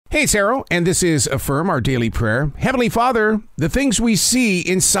Hey, it's Arrow, and this is Affirm, our daily prayer. Heavenly Father, the things we see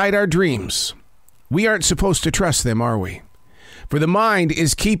inside our dreams, we aren't supposed to trust them, are we? For the mind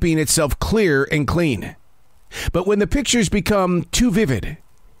is keeping itself clear and clean. But when the pictures become too vivid,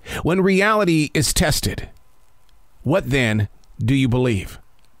 when reality is tested, what then do you believe?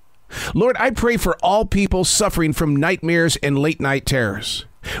 Lord, I pray for all people suffering from nightmares and late-night terrors.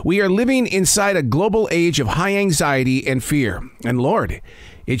 We are living inside a global age of high anxiety and fear. And Lord,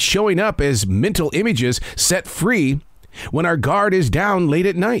 it's showing up as mental images set free when our guard is down late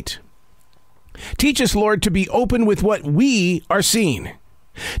at night. Teach us, Lord, to be open with what we are seeing,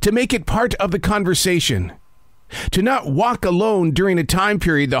 to make it part of the conversation, to not walk alone during a time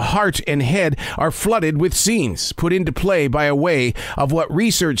period the heart and head are flooded with scenes put into play by a way of what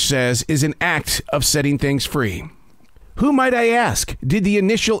research says is an act of setting things free. Who, might I ask, did the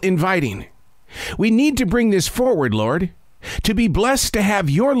initial inviting? We need to bring this forward, Lord, to be blessed to have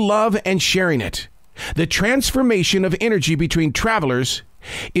your love and sharing it. The transformation of energy between travelers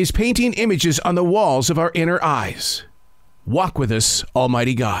is painting images on the walls of our inner eyes. Walk with us,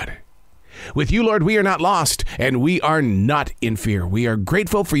 Almighty God. With you, Lord, we are not lost, and we are not in fear. We are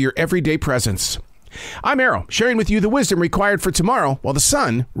grateful for your everyday presence. I'm Arrow, sharing with you the wisdom required for tomorrow while the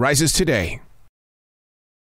sun rises today.